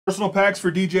Personal packs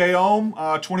for DJ Ohm,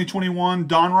 2021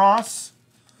 Donruss.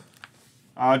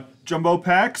 Jumbo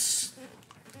packs.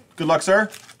 Good luck, sir.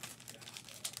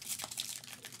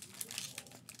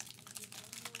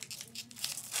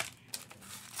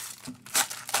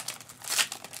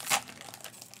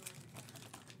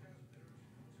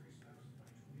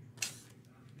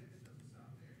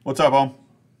 What's up, Ohm?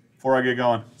 Before I get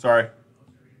going, sorry.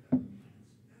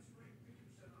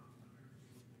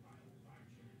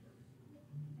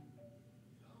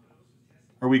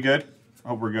 Are we good? I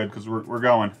hope we're good because we're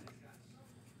going.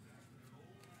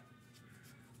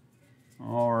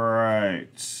 All right.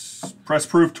 Press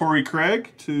proof Torrey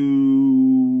Craig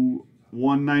to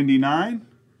 199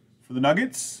 for the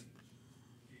Nuggets.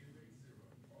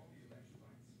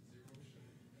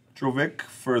 Trovic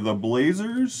for the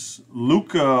Blazers.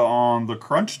 Luka on the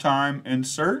Crunch Time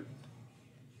insert.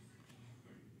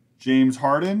 James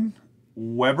Harden.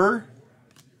 Weber.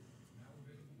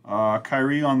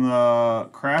 Kyrie on the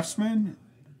Craftsman.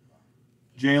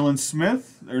 Jalen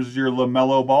Smith. There's your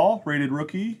LaMelo Ball, rated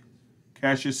rookie.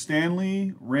 Cassius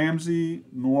Stanley, Ramsey,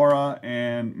 Nora,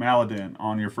 and Maladin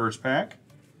on your first pack.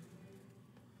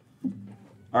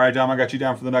 All right, Dom, I got you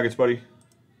down for the Nuggets, buddy.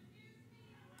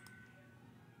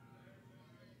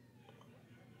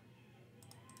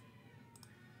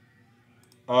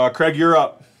 Craig, you're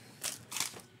up.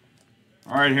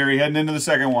 All right, Harry, heading into the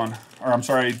second one. Or, I'm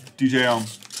sorry, DJ Ohm.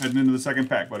 Heading into the second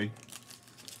pack, buddy.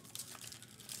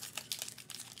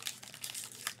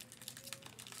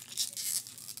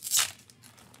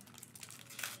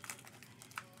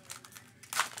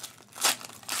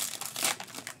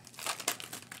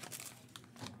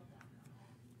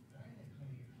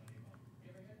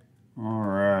 All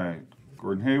right.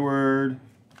 Gordon Hayward.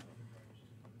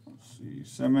 Let's see.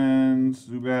 Simmons,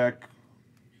 Zubac,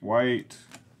 White.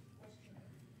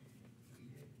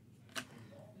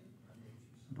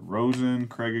 Rosen,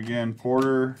 Craig again,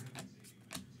 Porter.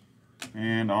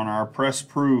 And on our press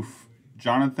proof,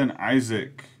 Jonathan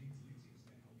Isaac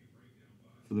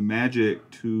for the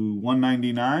Magic to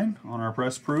 199 on our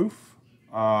press proof.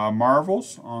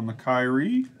 Marvels on the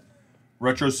Kyrie.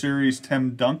 Retro Series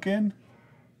Tim Duncan.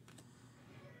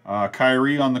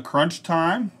 Kyrie on the Crunch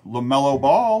Time. LaMelo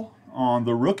Ball on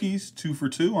the rookies, 2 for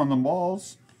 2 on the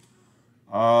balls.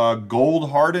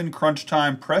 Gold Harden Crunch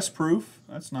Time press proof.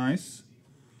 That's nice.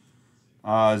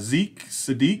 Zeke,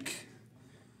 Sadiq,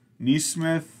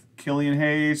 Neesmith, Killian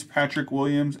Hayes, Patrick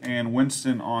Williams, and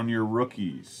Winston on your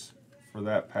rookies for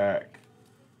that pack.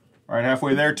 All right,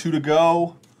 halfway there, 2 to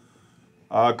go.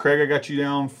 Craig, I got you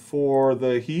down for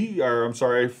the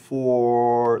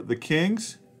for the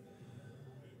Kings.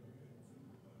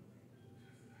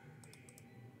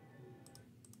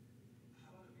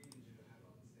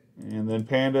 And then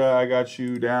Panda, I got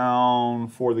you down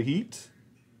for the Heat.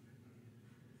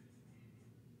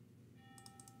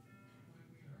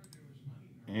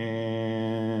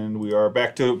 And we are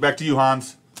back to you,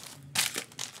 Hans.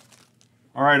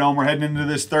 All right, Ohm, we're heading into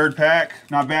this third pack.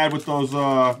 Not bad with those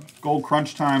gold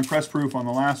Crunch Time press proof on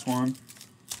the last one.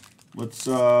 Let's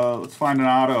find an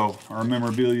auto or a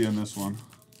memorabilia in this one.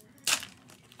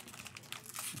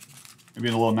 Maybe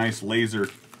a little nice laser.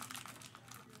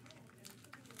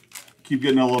 Keep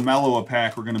getting a LaMelo a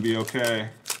pack, we're going to be okay.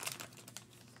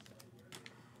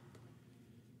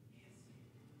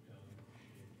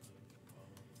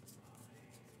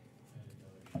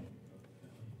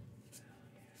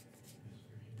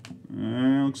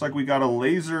 And looks like we got a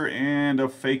laser and a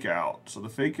fake out. So the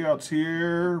fake out's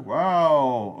here.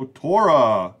 Wow,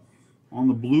 Otora on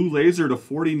the blue laser to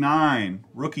 49.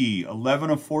 Rookie, 11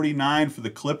 of 49 for the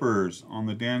Clippers on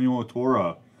the Daniel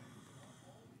Otora.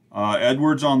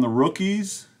 Edwards on the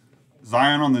rookies.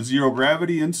 Zion on the zero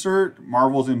gravity insert.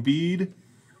 Marvel's Embiid.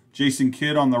 Jason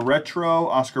Kidd on the retro.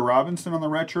 Oscar Robinson on the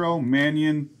retro.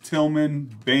 Mannion,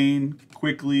 Tillman, Bain,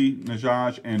 Quickly,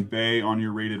 Najaj, and Bay on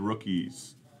your rated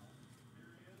rookies.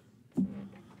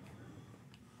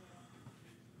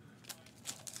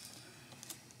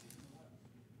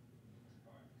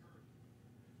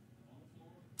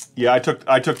 Yeah, I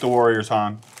took the Warriors,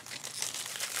 Han.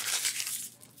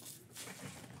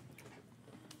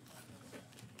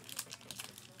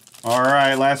 All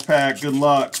right, last pack. Good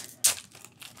luck.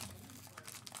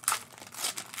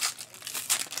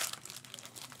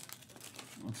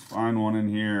 Let's find one in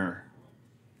here.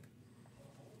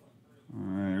 All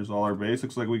right, there's all our base.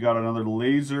 Looks like we got another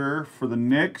laser for the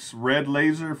Knicks. Red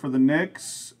laser for the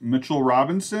Knicks. Mitchell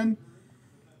Robinson.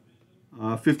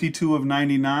 52 of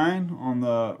 99 on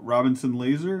the Robinson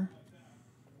laser.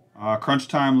 Crunch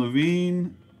Time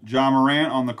Levine. John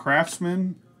Morant on the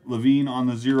Craftsman. Levine on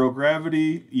the zero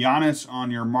gravity. Giannis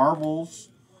on your Marvels.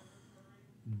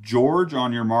 George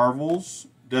on your Marvels.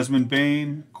 Desmond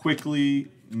Bain, Quickly,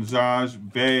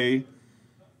 Nzaj, Bay,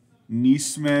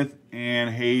 Neesmith,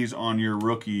 and Hayes on your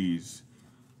rookies.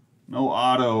 No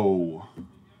auto.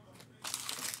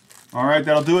 All right,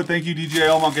 that'll do it. Thank you, DJ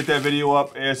Elm. I'll get that video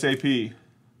up ASAP.